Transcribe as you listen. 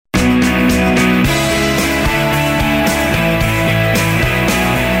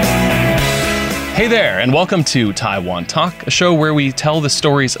Hey there, and welcome to Taiwan Talk, a show where we tell the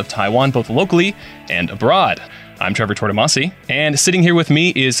stories of Taiwan both locally and abroad. I'm Trevor Tortomasi, and sitting here with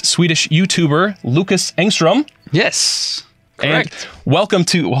me is Swedish YouTuber Lukas Engström. Yes, correct. And welcome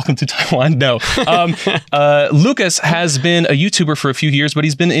to Taiwan. No, Lukas has been a YouTuber for a few years, but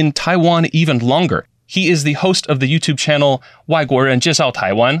he's been in Taiwan even longer. He is the host of the YouTube channel 外国人介绍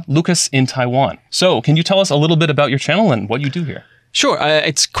台湾, Lukas in Taiwan. So, can you tell us a little bit about your channel and what you do here? Sure,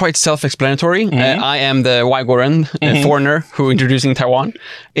 it's quite self-explanatory. I am the 外国人, foreigner who introducing Taiwan.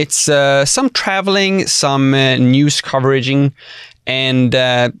 It's some traveling, some news coveraging, and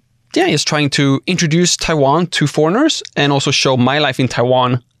just trying to introduce Taiwan to foreigners and also show my life in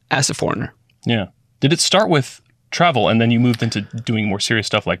Taiwan as a foreigner. Yeah. Did it start with travel and then you moved into doing more serious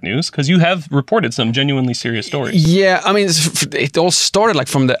stuff like news? Because you have reported some genuinely serious stories. Yeah, I mean, it all started like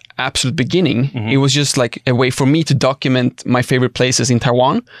from the absolute beginning. It was just like a way for me to document my favorite places in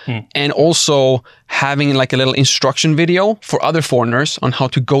Taiwan and also having like a little instruction video for other foreigners on how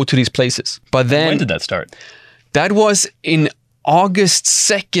to go to these places. But then... When did that start? That was in August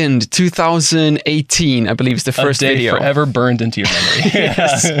 2nd, 2018, I believe is the first video. A day forever burned into your memory.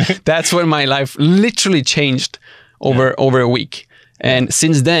 Yes, that's when my life literally changed over a week. And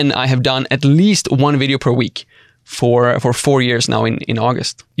since then, I have done at least one video per week for 4 years now in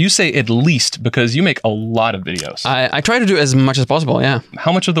August. You say at least because you make a lot of videos. I try to do as much as possible, yeah.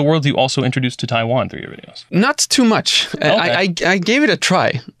 How much of the world do you also introduce to Taiwan through your videos? Not too much. Okay. I gave it a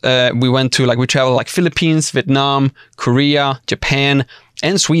try. We traveled like Philippines, Vietnam, Korea, Japan,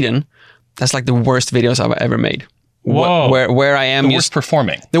 and Sweden. That's like the worst videos I've ever made. Whoa. Where I am... The worst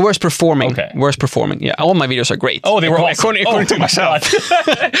performing. The worst performing. Okay. Worst performing, yeah. All my videos are great. Oh, they were awesome. According to myself.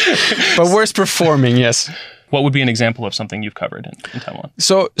 But worst performing, yes. What would be an example of something you've covered in Taiwan?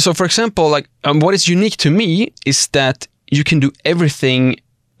 So for example, like what is unique to me is that you can do everything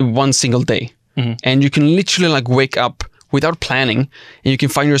one single day. And you can literally like wake up without planning and you can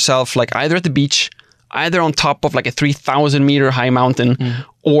find yourself like either at the beach, either on top of like a 3,000 meter high mountain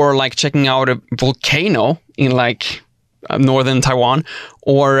or like checking out a volcano in like northern Taiwan,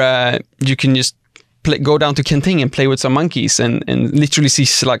 or you can just go down to Kenting and play with some monkeys and literally see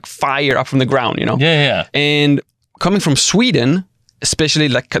like fire up from the ground, you know? Yeah. And coming from Sweden, especially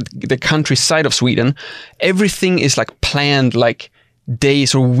like the countryside of Sweden, everything is like planned like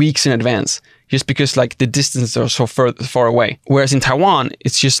days or weeks in advance, just because like the distances are so far away. Whereas in Taiwan,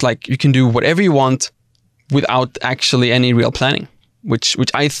 it's just like you can do whatever you want without actually any real planning, which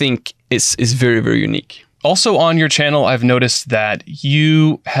I think is very, very unique. Also on your channel, I've noticed that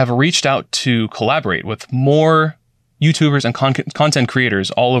you have reached out to collaborate with more YouTubers and content creators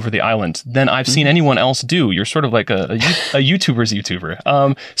all over the island than I've seen anyone else do. You're sort of like a YouTuber's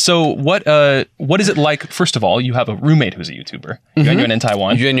YouTuber. So what is it like? First of all, you have a roommate who's a YouTuber, Yuan in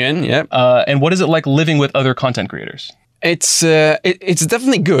Taiwan. Yuan, yeah. And what is it like living with other content creators? It's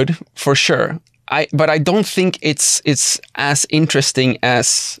definitely good for sure. But I don't think it's as interesting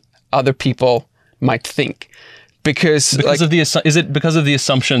as other people might think, because is it because of the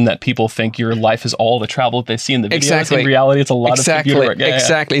assumption that people think your life is all the travel that they see in the videos? Exactly. In reality, it's a lot of computer work.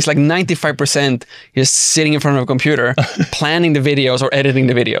 Exactly. It's like 95% just sitting in front of a computer, planning the videos or editing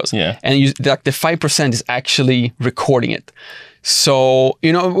the videos. Yeah. And like the 5% is actually recording it. So,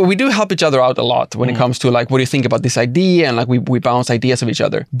 you know, we do help each other out a lot when it comes to like, what do you think about this idea? And like we bounce ideas of each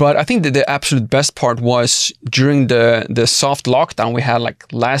other. But I think that the absolute best part was during the soft lockdown we had like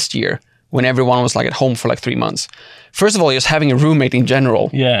last year, when everyone was like at home for like 3 months. First of all, just having a roommate in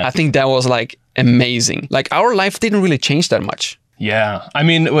general, I think that was like amazing. Like our life didn't really change that much. Yeah. I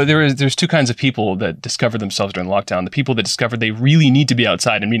mean, there's two kinds of people that discovered themselves during lockdown. The people that discovered they really need to be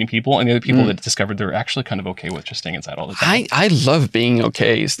outside and meeting people, and the other people that discovered they're actually kind of okay with just staying inside all the time. I love being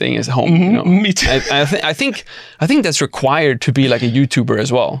okay staying at home. You know? Me too. I think that's required to be like a YouTuber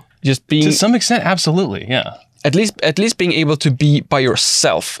as well. Just being... To some extent, absolutely, yeah. At least being able to be by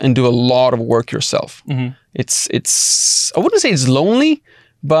yourself and do a lot of work yourself. It's I wouldn't say it's lonely,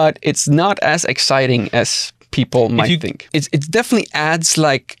 but it's not as exciting as people might think. It definitely adds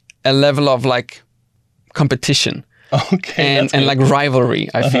like a level of like competition. Okay. And like rivalry,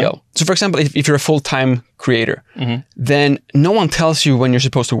 I feel. So for example, if you're a full-time creator, then no one tells you when you're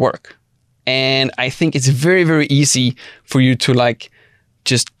supposed to work. And I think it's very, very easy for you to like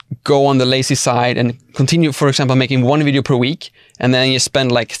just go on the lazy side and continue, for example, making one video per week, and then you spend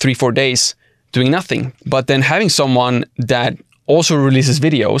like 3-4 days doing nothing. But then having someone that also releases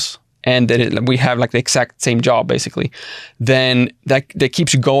videos and that we have like the exact same job basically, then that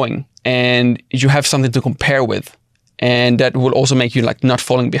keeps you going and you have something to compare with, and that will also make you like not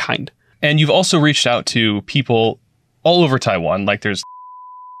falling behind. And you've also reached out to people all over Taiwan, like there's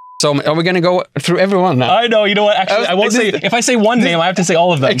So are we going to go through everyone now? I know. You know what? Actually, I won't say. If I say one name, I have to say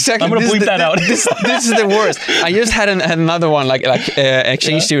all of them. Exactly. I'm going to bleep that out. This is the worst. I just had another one, like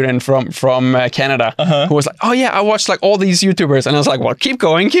exchange student from Canada, who was like, "Oh yeah, I watched like all these YouTubers," and I was like, "Well, keep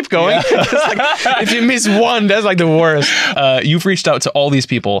going." Yeah. Like, if you miss one, that's like the worst. You've reached out to all these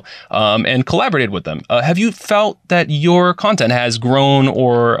people and collaborated with them. Have you felt that your content has grown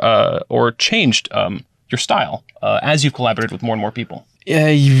or changed your style as you've collaborated with more and more people?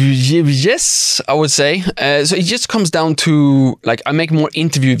 Yes, I would say. So it just comes down to like I make more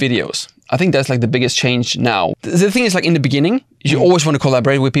interview videos. I think that's like the biggest change now. The thing is, like in the beginning, you always want to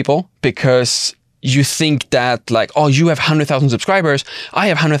collaborate with people because you think that like, oh, you have 100,000 subscribers, I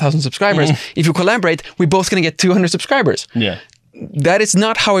have 100,000 subscribers. If you collaborate, we're both gonna get 200 subscribers. Yeah, that is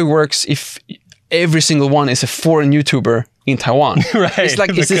not how it works. If every single one is a foreign YouTuber in Taiwan, right? It's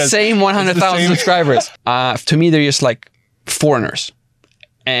like it's the same 100,000 subscribers. To me, they're just like foreigners.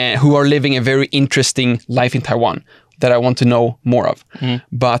 Who are living a very interesting life in Taiwan that I want to know more of.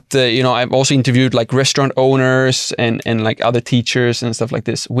 But, I've also interviewed like restaurant owners and like other teachers and stuff like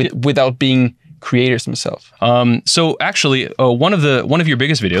this without being creators themselves. So actually, one of your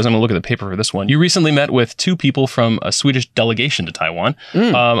biggest videos, I'm going to look at the paper for this one. You recently met with two people from a Swedish delegation to Taiwan.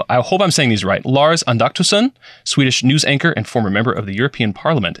 I hope I'm saying these right. Lars Andaktusson, Swedish news anchor and former member of the European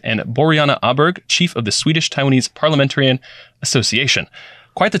Parliament, and Boriana Aberg, chief of the Swedish-Taiwanese Parliamentarian Association.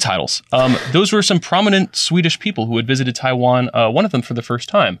 Quite the titles. Those were some prominent Swedish people who had visited Taiwan, one of them for the first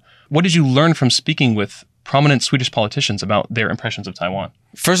time. What did you learn from speaking with prominent Swedish politicians about their impressions of Taiwan?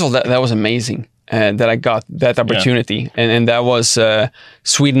 First of all, that was amazing that I got that opportunity. Yeah. And that was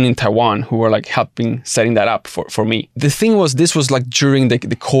Sweden and Taiwan who were like helping setting that up for me. The thing was, this was like during the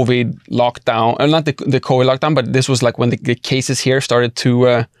COVID lockdown, not the COVID lockdown, but this was like when the cases here started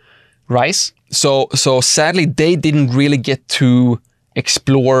to rise. So sadly, they didn't really get to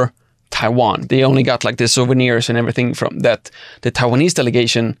explore Taiwan. They only got like the souvenirs and everything from that the Taiwanese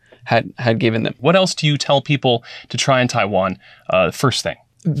delegation had given them. What else do you tell people to try in Taiwan? First thing.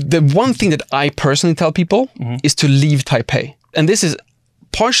 The one thing that I personally tell people is to leave Taipei. And this is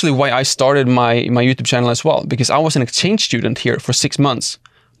partially why I started my YouTube channel as well, because I was an exchange student here for 6 months,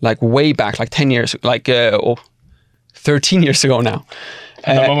 like way back, like 10 years, like 13 years ago now.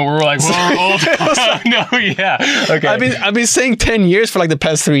 At the moment we were like, we're old. No, yeah. Okay. I've been saying 10 years for like the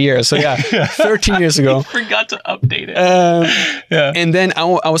past 3 years. So yeah, 13 years ago. I forgot to update it. Yeah. And then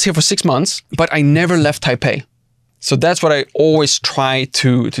I was here for 6 months, but I never left Taipei. So that's what I always try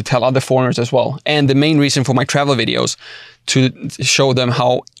to tell other foreigners as well. And the main reason for my travel videos, to show them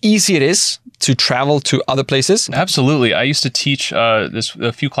how easy it is to travel to other places. Absolutely. I used to teach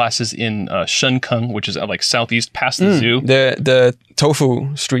a few classes in Shenkeng, which is like southeast past the zoo. The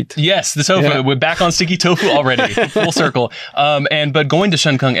tofu street. Yes, the tofu. Yeah. We're back on sticky tofu already, full circle. But going to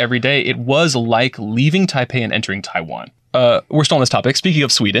Shenkeng every day, it was like leaving Taipei and entering Taiwan. We're still on this topic. Speaking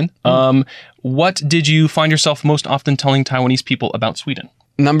of Sweden, what did you find yourself most often telling Taiwanese people about Sweden?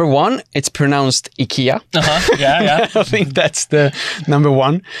 Number one, it's pronounced IKEA. Yeah. I think that's the number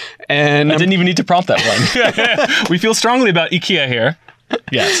one. And I didn't even need to prompt that one. We feel strongly about IKEA here.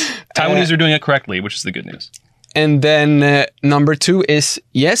 Yes. Taiwanese are doing it correctly, which is the good news. And then number two is,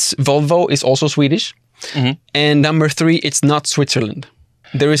 yes, Volvo is also Swedish. And number three, it's not Switzerland.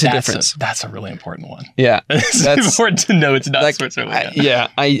 There is a difference. That's a really important one. Yeah. It's important to know it's not like, Switzerland.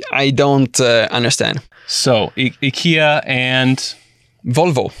 I don't understand. So IKEA and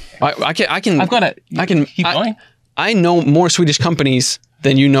Volvo. I can keep going. I know more Swedish companies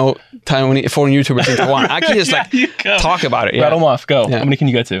than you know Taiwanese foreign YouTubers in Taiwan. I can just talk about it. Yeah. Rattle them off. Go. Yeah. How many can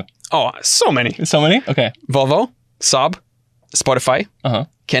you go to? Oh, so many. So many? Okay. Volvo, Saab, Spotify,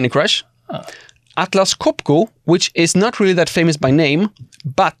 Candy Crush, Atlas Copco, which is not really that famous by name,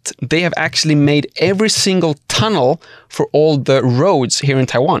 but they have actually made every single tunnel for all the roads here in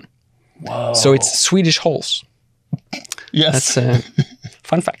Taiwan. Whoa. So it's Swedish holes. Yes. That's a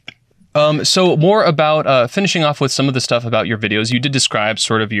fun fact. So more about finishing off with some of the stuff about your videos. You did describe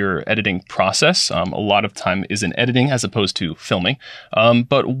sort of your editing process. A lot of time is in editing as opposed to filming.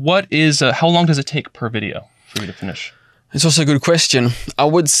 But how long does it take per video for you to finish? It's also a good question. I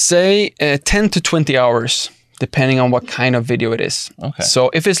would say 10 to 20 hours, depending on what kind of video it is. Okay. So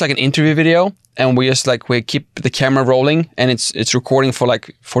if it's like an interview video and we keep the camera rolling and it's recording for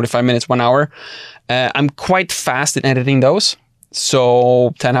like 45 minutes, 1 hour, I'm quite fast in editing those.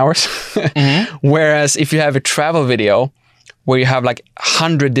 So 10 hours. Whereas if you have a travel video where you have like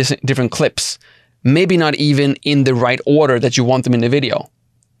 100 different clips, maybe not even in the right order that you want them in the video,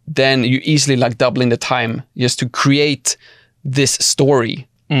 then you easily like doubling the time just to create this story.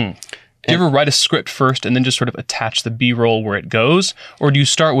 Do you ever write a script first and then just sort of attach the B-roll where it goes? Or do you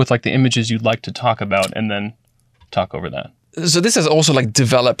start with like the images you'd like to talk about and then talk over that? So this has also like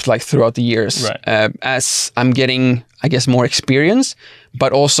developed like throughout the years, right. As I'm getting, I guess, more experience,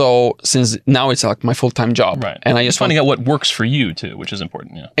 but also since now it's like my full-time job. Right. And I just finding out what works for you too, which is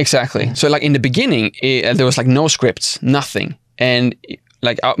important. Yeah. Exactly. So like in the beginning, there was like no scripts, nothing. And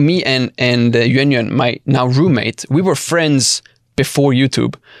like me and Yuan, my now roommate, we were friends before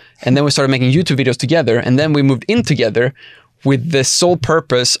YouTube. And then we started making YouTube videos together. And then we moved in together with the sole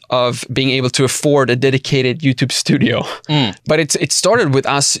purpose of being able to afford a dedicated YouTube studio. But it started with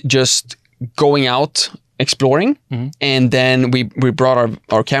us just going out, exploring. And then we brought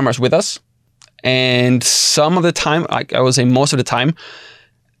our cameras with us. And some of the time, I would say most of the time,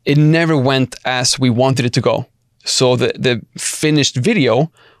 it never went as we wanted it to go. So the finished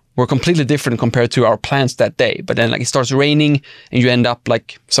video were completely different compared to our plans that day. But then like it starts raining and you end up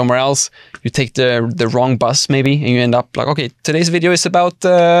like somewhere else. You take the wrong bus maybe and you end up like, okay, today's video is about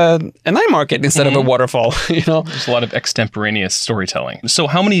a night market instead of a waterfall, you know? There's a lot of extemporaneous storytelling. So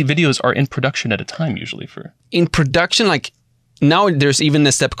how many videos are in production at a time usually for? In production, like now there's even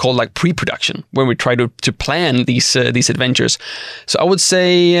a step called like pre-production where we try to plan these adventures. So I would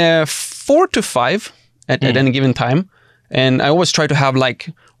say 4 to 5 at any given time. And I always try to have like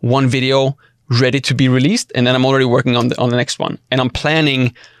one video ready to be released, and then I'm already working on the next one. And I'm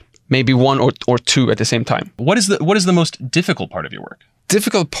planning maybe 1 or 2 at the same time. What is the most difficult part of your work?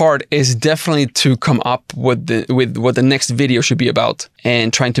 Difficult part is definitely to come up with what the next video should be about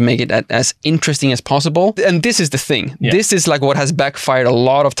and trying to make it as interesting as possible. And this is the thing. Yeah. This is like what has backfired a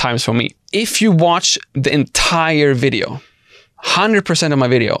lot of times for me. If you watch the entire video, 100% of my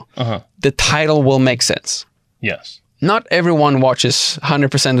video, the title will make sense. Yes. Not everyone watches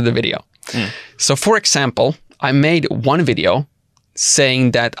 100% of the video. So for example, I made one video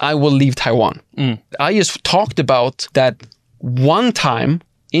saying that I will leave Taiwan. I just talked about that one time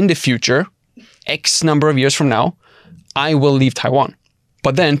in the future, X number of years from now, I will leave Taiwan.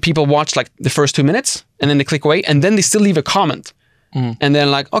 But then people watch like the first 2 minutes and then they click away and then they still leave a comment. And then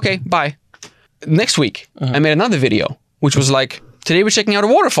like, okay, bye. Next week, I made another video, which was like, today we're checking out a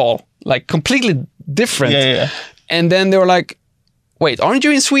waterfall, like completely different. Yeah. And then they were like, wait, aren't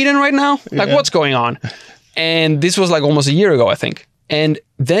you in Sweden right now? Like, what's going on? And this was like almost a year ago, I think. And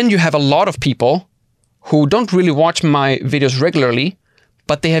then you have a lot of people who don't really watch my videos regularly,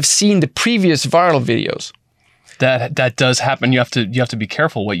 but they have seen the previous viral videos. That does happen. You have to be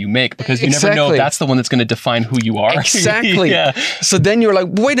careful what you make because you never know if that's the one that's going to define who you are. Exactly. Yeah. So then you're like,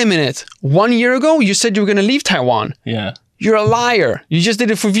 wait a minute. 1 year ago, you said you were going to leave Taiwan. Yeah. You're a liar. You just did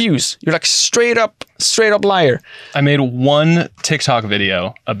it for views. You're like straight up liar. I made one TikTok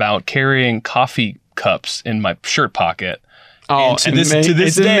video about carrying coffee cups in my shirt pocket. Oh, to this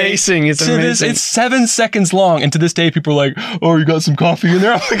day, amazing. It's amazing. It's 7 seconds long. And to this day, people are like, oh, you got some coffee in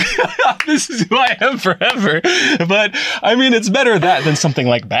there? I'm like, this is who I am forever. But I mean, it's better that than something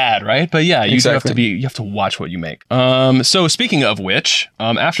like bad, right? But yeah, you have to watch what you make. So speaking of which,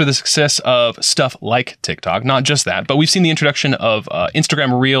 after the success of stuff like TikTok, not just that, but we've seen the introduction of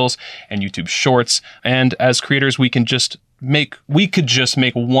Instagram Reels and YouTube Shorts. And as creators, we could just make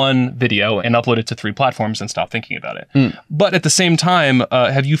one video and upload it to 3 platforms and stop thinking about it. But at the same time,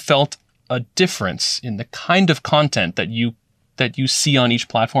 have you felt a difference in the kind of content that you see on each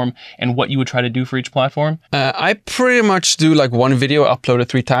platform and what you would try to do for each platform? I pretty much do like one video uploaded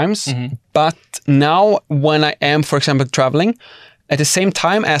 3 times. But now when I am, for example, traveling, at the same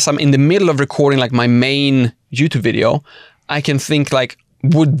time as I'm in the middle of recording like my main YouTube video, I can think like,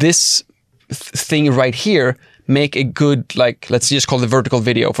 would this thing right here make a good, like, let's just call it vertical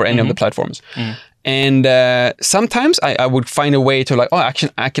video for any of the platforms. And sometimes I would find a way to like, oh,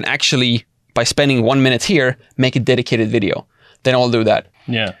 I can actually, by spending 1 minute here, make a dedicated video. Then I'll do that.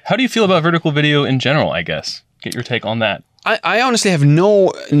 Yeah. How do you feel about vertical video in general, I guess? Get your take on that. I honestly have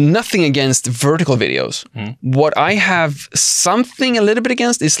nothing against vertical videos. What I have something a little bit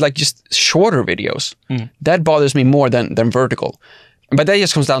against is like just shorter videos. That bothers me more than vertical. But that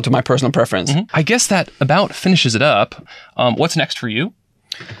just comes down to my personal preference. I guess that about finishes it up. What's next for you?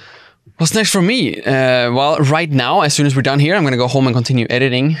 What's next for me? Well, right now, as soon as we're done here, I'm going to go home and continue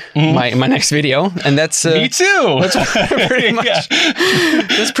editing my next video. And that's... me too! That's pretty much,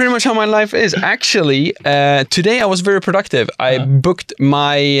 that's pretty much how my life is. Actually, today I was very productive. I booked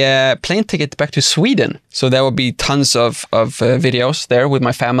my plane ticket back to Sweden. So there will be tons of videos there with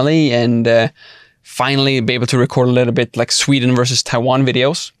my family and finally be able to record a little bit like Sweden versus Taiwan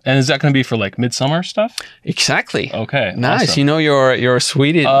videos. And is that going to be for like midsummer stuff? Exactly. Okay. Nice. Awesome. You know your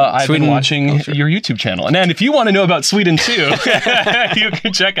Sweden. I've been watching your YouTube channel. And then if you want to know about Sweden too, you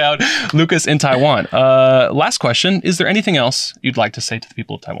can check out Lukas in Taiwan. Last question. Is there anything else you'd like to say to the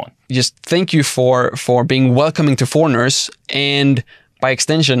people of Taiwan? Just thank you for being welcoming to foreigners, and by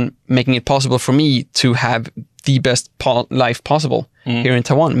extension, making it possible for me to have the best life possible here in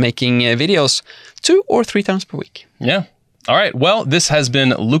Taiwan, making videos 2 or 3 times per week. Yeah. All right. Well, this has been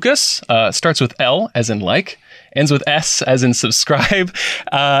Lukas. Starts with L as in like, ends with S as in subscribe.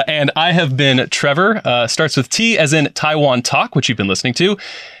 And I have been Trevor. Starts with T as in Taiwan Talk, which you've been listening to.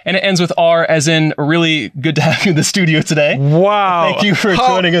 And it ends with R as in really good to have you in the studio today. Wow. Thank you for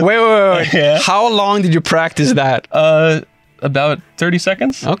joining us. Wait. Yeah. How long did you practice that? About 30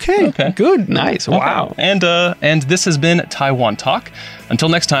 seconds. Okay. Good. Nice. Okay. Wow. And this has been Taiwan Talk. Until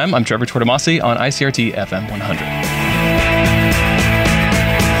next time, I'm Trevor Tortomasi on ICRT FM 100.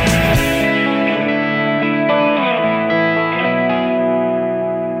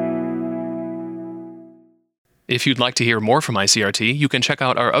 If you'd like to hear more from ICRT, you can check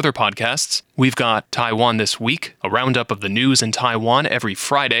out our other podcasts. We've got Taiwan This Week, a roundup of the news in Taiwan every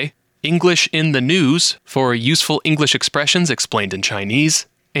Friday, English in the News for useful English expressions explained in Chinese,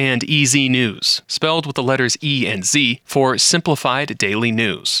 and EZ News, spelled with the letters E and Z, for simplified daily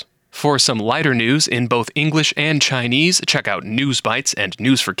news. For some lighter news in both English and Chinese, check out News Bites and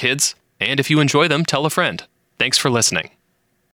News for Kids. And if you enjoy them, tell a friend. Thanks for listening.